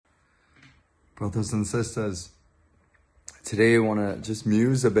Brothers and sisters, today I want to just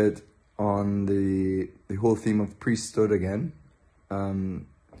muse a bit on the whole theme of priesthood again,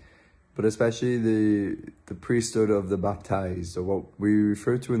 but especially the priesthood of the baptized, or what we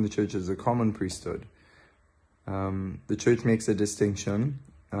refer to in the church as a common priesthood. The church makes a distinction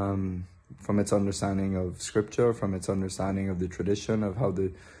from its understanding of scripture, from its understanding of the tradition of how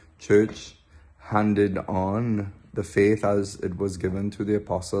the church handed on the faith as it was given to the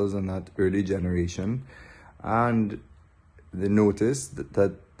apostles in that early generation. And they noticed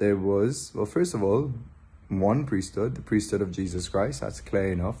that there was, well, first of all, one priesthood, the priesthood of Jesus Christ. That's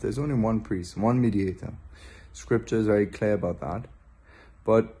clear enough. There's only one priest, one mediator. Scripture is very clear about that.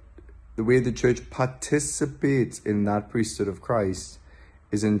 But the way the church participates in that priesthood of Christ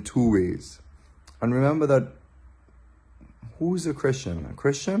is in two ways. And remember that who's a Christian? A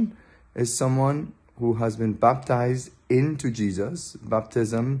Christian is someone who has been baptized into Jesus.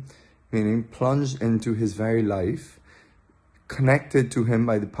 Baptism meaning plunged into his very life, connected to him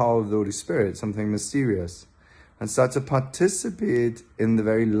by the power of the Holy Spirit, something mysterious, and start to participate in the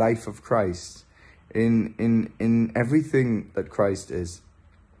very life of Christ, in everything that Christ is.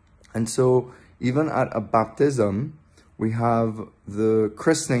 And so even at a baptism, we have the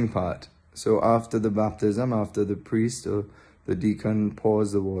christening part. So after the baptism, after the priest or the deacon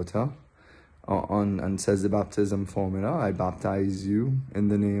pours the water on and says the baptism formula, I baptize you in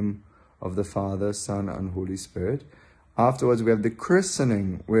the name of the Father, Son, and Holy Spirit. Afterwards, we have the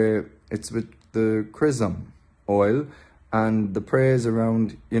christening, where it's with the chrism oil and the prayers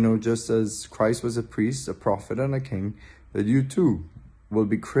around, just as Christ was a priest, a prophet, and a king, that you too will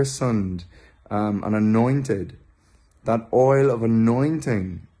be christened and anointed. That oil of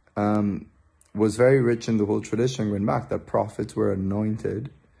anointing was very rich in the whole tradition going back, that prophets were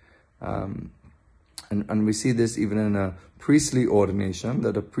anointed. And we see this even in a priestly ordination,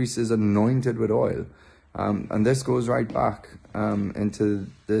 that a priest is anointed with oil. And this goes right back into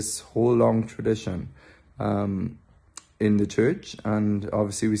this whole long tradition in the church. And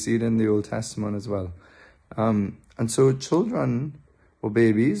obviously we see it in the Old Testament as well. And so children or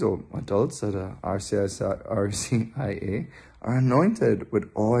babies or adults at a RCIA are anointed with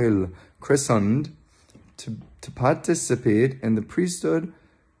oil, christened, to participate in the priesthood,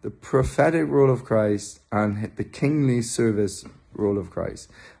 the prophetic role of Christ, and the kingly service role of Christ.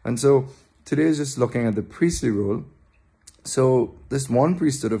 And so today is just looking at the priestly role. So this one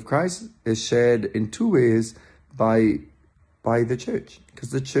priesthood of Christ is shared in two ways by the church,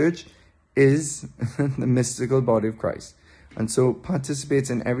 because the church is the mystical body of Christ, and so participates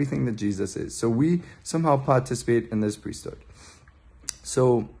in everything that Jesus is. So we somehow participate in this priesthood.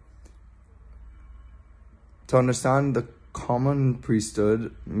 So to understand the common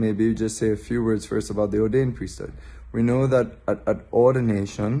priesthood, maybe just say a few words first about the ordained priesthood. We know that at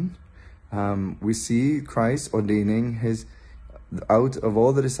ordination, we see Christ ordaining out of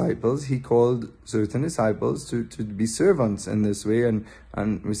all the disciples, he called certain disciples to be servants in this way, and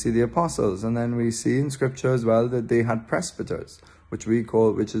we see the apostles, and then we see in scripture as well that they had presbyters, which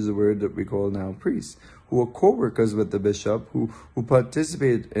is a word that we call now priests, who were co-workers with the bishop, who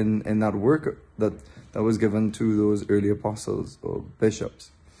participate in that work that was given to those early apostles or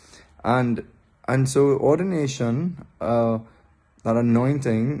bishops. And so ordination, that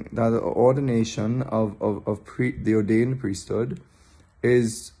anointing, that ordination of the ordained priesthood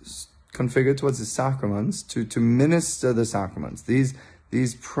is configured towards the sacraments, to minister the sacraments.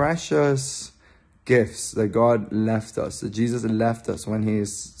 These precious gifts that God left us, that Jesus left us when he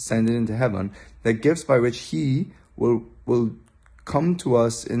is ascended into heaven, the gifts by which he will come to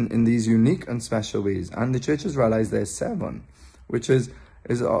us in these unique and special ways. And the church has realized there's 7, which is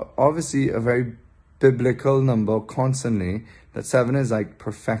obviously a very biblical number constantly, that 7 is like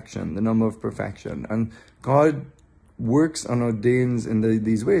perfection, the number of perfection. And God works and ordains in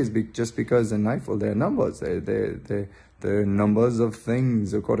these ways just because in life, well, they're numbers. They're numbers of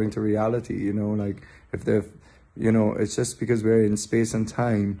things according to reality, like if they're, it's just because we're in space and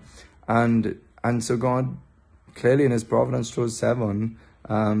time. And so God clearly in his providence chose 7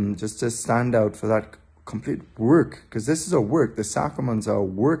 just to stand out for that complete work, because this is a work. The sacraments are a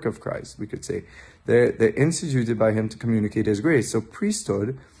work of Christ, we could say. They're instituted by him to communicate his grace. So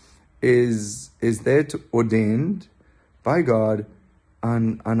priesthood is there to ordained by God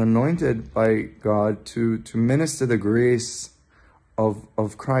and anointed by God to minister the grace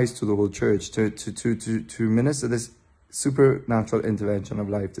of Christ to the whole church, to minister this supernatural intervention of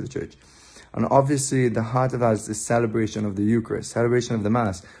life to the church. And obviously the heart of that is the celebration of the Eucharist, celebration of the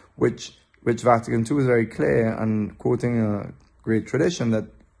Mass, which Vatican II is very clear, and quoting a great tradition, that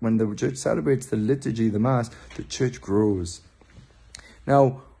when the church celebrates the liturgy, the Mass, the church grows.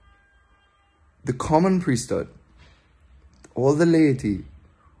 Now, the common priesthood, all the laity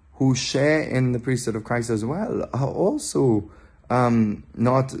who share in the priesthood of Christ as well, are also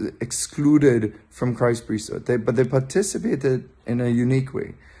not excluded from Christ's priesthood, but they participated in a unique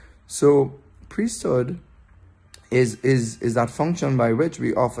way. So priesthood is that function by which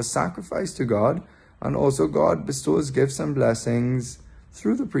we offer sacrifice to God, and also God bestows gifts and blessings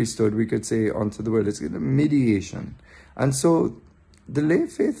through the priesthood, we could say, onto the world. It's a mediation. And so the lay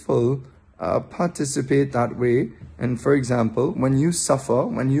faithful participate that way. And for example, when you suffer,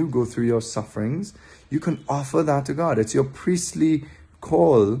 when you go through your sufferings, you can offer that to God. It's your priestly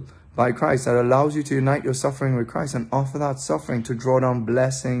call by Christ that allows you to unite your suffering with Christ and offer that suffering to draw down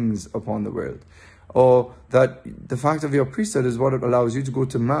blessings upon the world. Or that the fact of your priesthood is what allows you to go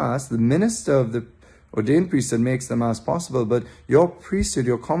to Mass. The minister of the ordained priesthood makes the Mass possible, but your priesthood,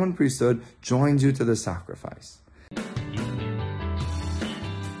 your common priesthood, joins you to the sacrifice.